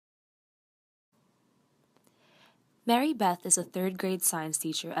Mary Beth is a third grade science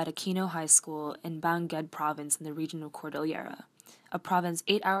teacher at Aquino High School in Bangued Province in the region of Cordillera, a province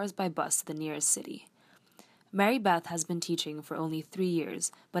 8 hours by bus to the nearest city. Mary Beth has been teaching for only 3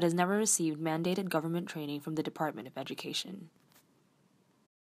 years, but has never received mandated government training from the Department of Education.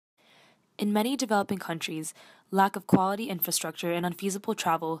 In many developing countries, lack of quality infrastructure and unfeasible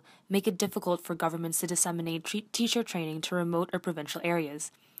travel make it difficult for governments to disseminate teacher training to remote or provincial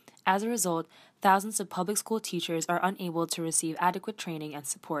areas. As a result, thousands of public school teachers are unable to receive adequate training and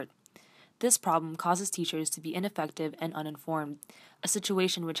support. This problem causes teachers to be ineffective and uninformed, a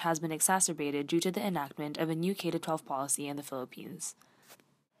situation which has been exacerbated due to the enactment of a new K-12 policy in the Philippines.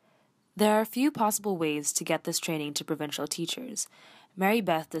 There are a few possible ways to get this training to provincial teachers. Mary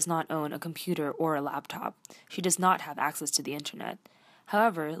Beth does not own a computer or a laptop. She does not have access to the internet.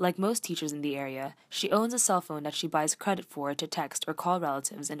 However, like most teachers in the area, she owns a cell phone that she buys credit for to text or call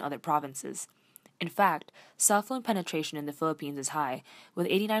relatives in other provinces. In fact, cell phone penetration in the Philippines is high, with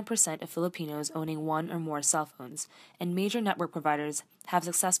 89% of Filipinos owning one or more cell phones, and major network providers have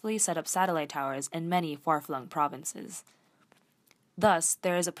successfully set up satellite towers in many far-flung provinces. Thus,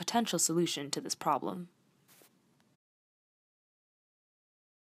 there is a potential solution to this problem.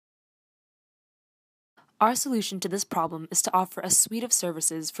 Our solution to this problem is to offer a suite of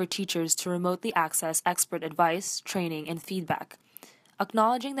services for teachers to remotely access expert advice, training, and feedback.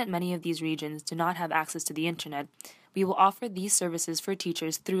 Acknowledging that many of these regions do not have access to the internet, we will offer these services for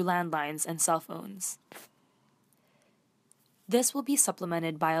teachers through landlines and cell phones. This will be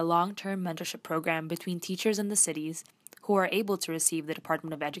supplemented by a long-term mentorship program between teachers in the cities who are able to receive the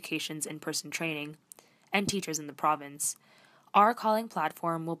Department of Education's in-person training and teachers in the province. Our calling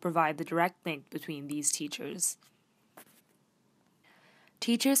platform will provide the direct link between these teachers.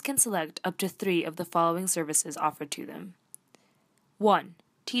 Teachers can select up to 3 of the following services offered to them. 1.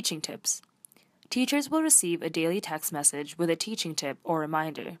 Teaching tips. Teachers will receive a daily text message with a teaching tip or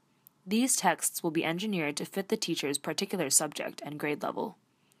reminder. These texts will be engineered to fit the teacher's particular subject and grade level.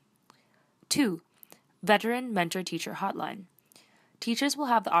 2. Veteran Mentor-Teacher Hotline. Teachers will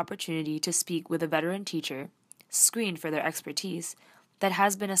have the opportunity to speak with a veteran teacher, screened for their expertise, that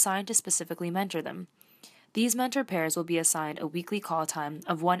has been assigned to specifically mentor them. These mentor pairs will be assigned a weekly call time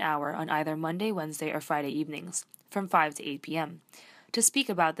of 1 hour on either Monday, Wednesday, or Friday evenings, from 5 to 8 p.m., to speak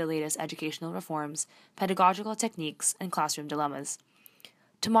about the latest educational reforms, pedagogical techniques, and classroom dilemmas.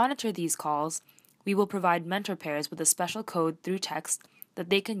 To monitor these calls, we will provide mentor pairs with a special code through text that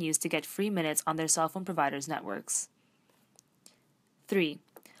they can use to get free minutes on their cell phone providers' networks. 3.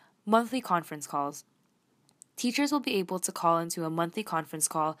 Monthly conference calls. Teachers will be able to call into a monthly conference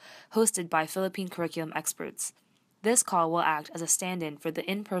call hosted by Philippine curriculum experts. This call will act as a stand-in for the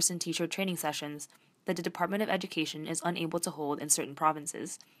in-person teacher training sessions that the Department of Education is unable to hold in certain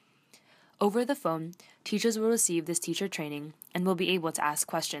provinces. Over the phone, teachers will receive this teacher training and will be able to ask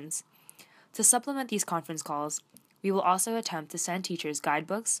questions. To supplement these conference calls, we will also attempt to send teachers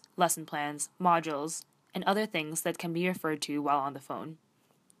guidebooks, lesson plans, modules, and other things that can be referred to while on the phone.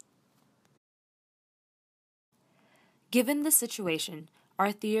 Given this situation,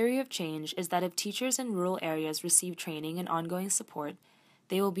 our theory of change is that if teachers in rural areas receive training and ongoing support,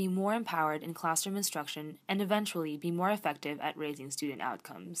 they will be more empowered in classroom instruction and eventually be more effective at raising student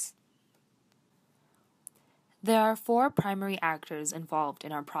outcomes. There are 4 primary actors involved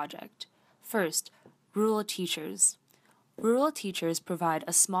in our project. First, rural teachers. Rural teachers provide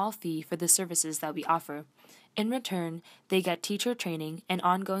a small fee for the services that we offer. In return, they get teacher training and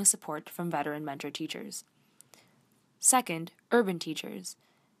ongoing support from veteran mentor teachers. Second, urban teachers.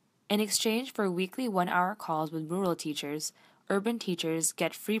 In exchange for weekly 1-hour calls with rural teachers, urban teachers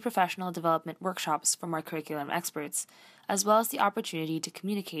get free professional development workshops from our curriculum experts, as well as the opportunity to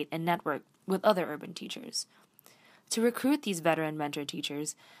communicate and network with other urban teachers. To recruit these veteran mentor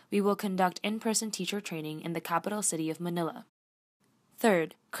teachers, we will conduct in-person teacher training in the capital city of Manila.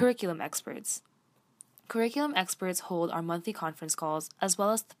 Third, curriculum experts. Curriculum experts hold our monthly conference calls as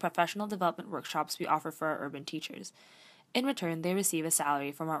well as the professional development workshops we offer for our urban teachers. In return, they receive a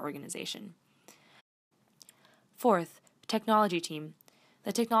salary from our organization. Fourth, technology team.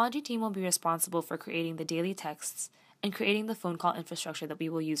 The technology team will be responsible for creating the daily texts and creating the phone call infrastructure that we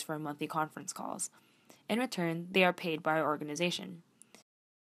will use for our monthly conference calls. In return, they are paid by our organization.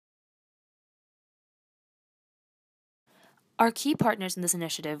 Our key partners in this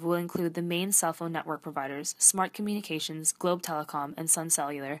initiative will include the main cell phone network providers, Smart Communications, Globe Telecom, and Sun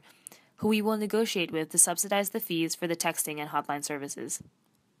Cellular, who we will negotiate with to subsidize the fees for the texting and hotline services.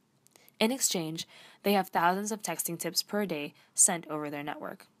 In exchange, they have thousands of texting tips per day sent over their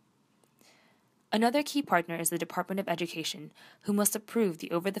network. Another key partner is the Department of Education, who must approve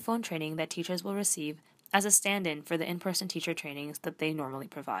the over-the-phone training that teachers will receive as a stand-in for the in-person teacher trainings that they normally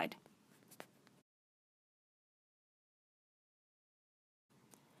provide.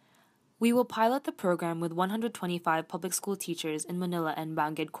 We will pilot the program with 125 public school teachers in Manila and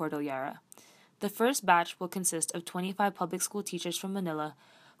Bangged Cordillera. The first batch will consist of 25 public school teachers from Manila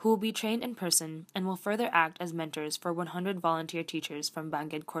who will be trained in person and will further act as mentors for 100 volunteer teachers from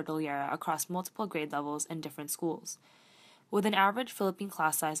Bangged Cordillera across multiple grade levels and different schools. With an average Philippine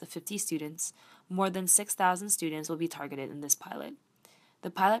class size of 50 students, more than 6,000 students will be targeted in this pilot.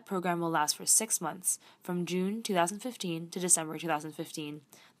 The pilot program will last for 6 months, from June 2015 to December 2015,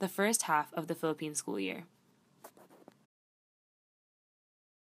 the first half of the Philippine school year.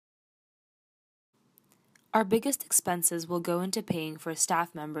 Our biggest expenses will go into paying for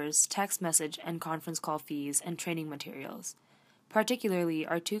staff members, text message and conference call fees, and training materials. Particularly,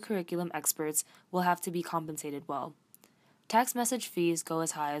 our 2 curriculum experts will have to be compensated well. Text message fees go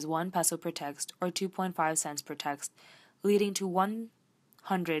as high as 1 peso per text or 2.5 cents per text, leading to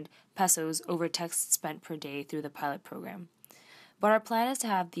 100 pesos over texts spent per day through the pilot program. But our plan is to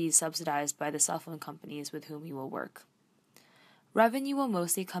have these subsidized by the cell phone companies with whom we will work. Revenue will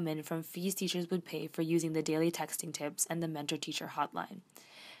mostly come in from fees teachers would pay for using the daily texting tips and the mentor-teacher hotline.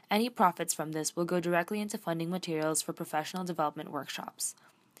 Any profits from this will go directly into funding materials for professional development workshops.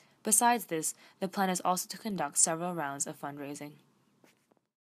 Besides this, the plan is also to conduct several rounds of fundraising.